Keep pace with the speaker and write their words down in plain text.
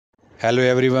Hello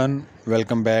everyone,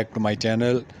 welcome back to my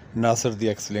channel Nasser the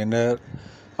Explainer.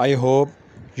 I hope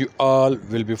you all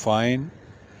will be fine.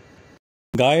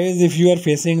 Guys, if you are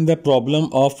facing the problem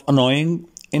of annoying,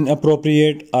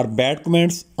 inappropriate or bad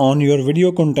comments on your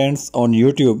video contents on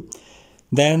YouTube,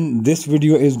 then this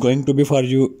video is going to be for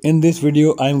you. In this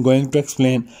video, I am going to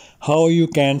explain how you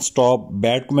can stop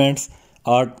bad comments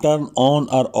or turn on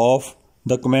or off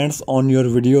the comments on your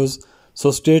videos. So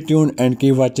stay tuned and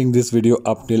keep watching this video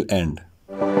up till end.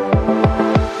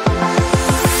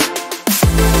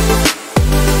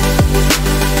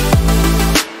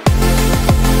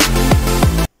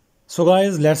 So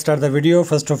guys, let's start the video.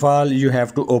 First of all, you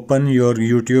have to open your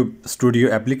YouTube Studio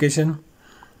application.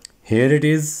 Here it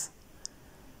is.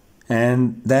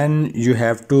 And then you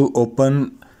have to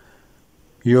open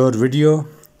your video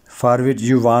for which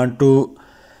you want to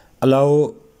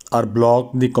allow or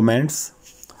block the comments.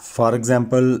 For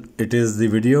example, it is the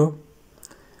video.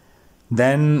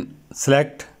 Then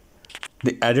select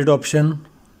the edit option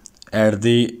at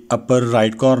the upper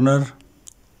right corner.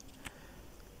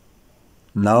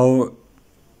 Now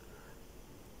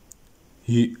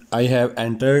I have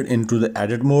entered into the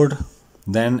edit mode.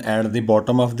 Then at the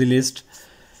bottom of the list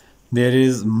there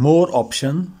is more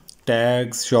option,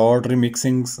 tags, short,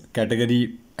 remixings,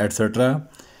 category, etc.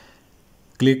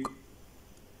 Click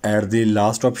at the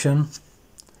last option,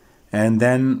 and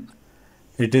then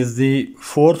it is the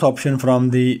fourth option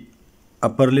from the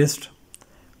upper list,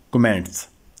 comments,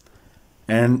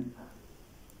 and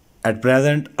at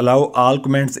present allow all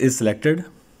comments is selected.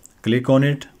 Click on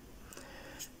it,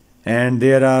 and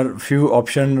there are few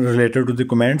options related to the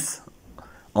comments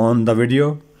on the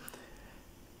video.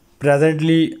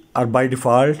 Presently or by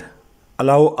default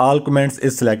allow all comments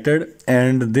is selected,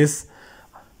 and this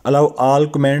allow all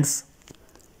comments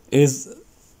is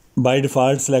by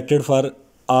default selected for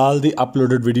all the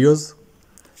uploaded videos.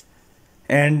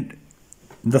 And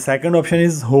the second option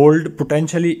is hold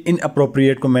potentially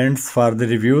inappropriate comments for the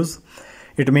reviews.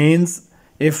 It means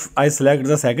if I select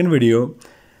the second video,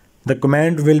 the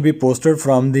comment will be posted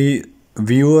from the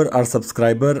viewer or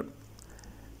subscriber,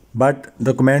 but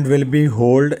the comment will be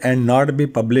hold and not be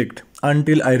published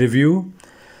until I review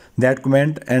that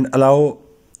comment and allow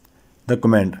the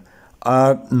comment.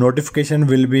 A notification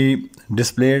will be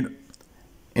displayed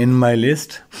in my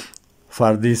list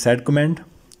for the said comment.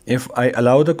 If I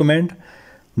allow the comment,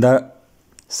 the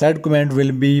said comment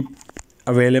will be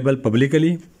available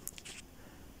publicly.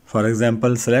 For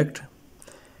example, select.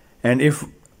 And if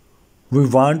we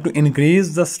want to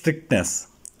increase the strictness,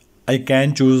 I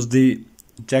can choose the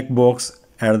checkbox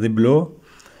at the below.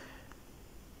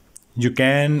 You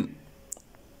can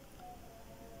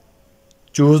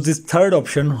choose this third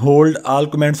option, hold all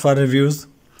comments for reviews.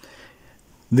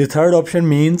 The third option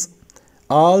means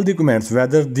all the comments,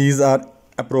 whether these are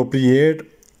appropriate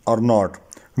or not,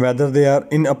 whether they are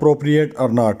inappropriate or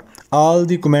not, all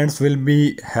the comments will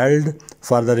be held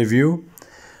for the review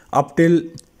up till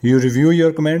you review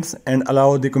your comments and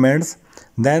allow the comments.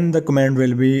 Then the comment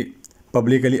will be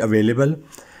publicly available.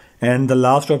 And the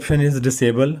last option is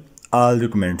disable all the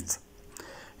comments.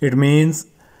 It means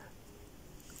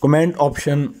comment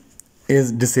option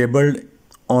is disabled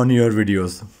on your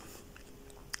videos.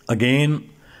 Again,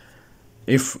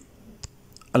 if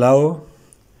allow,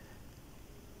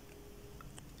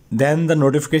 then the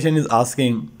notification is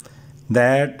asking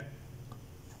that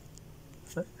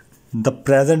the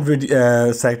present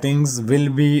settings will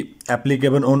be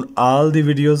applicable on all the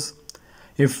videos.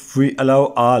 If we allow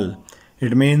all,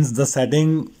 it means the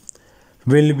setting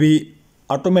will be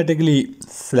automatically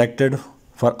selected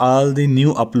for all the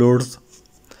new uploads.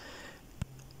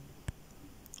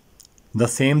 The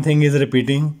same thing is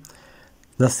repeating.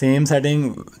 The same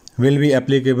setting will be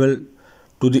applicable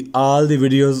to all the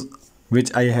videos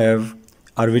which I have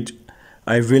or which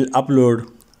I will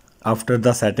upload after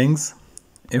the settings.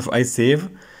 If I save,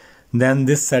 then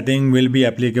this setting will be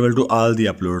applicable to all the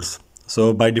uploads.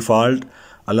 So by default,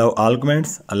 allow all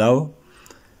comments, allow.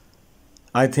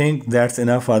 I think that's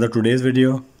enough for the today's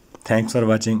video. Thanks for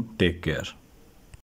watching. Take care.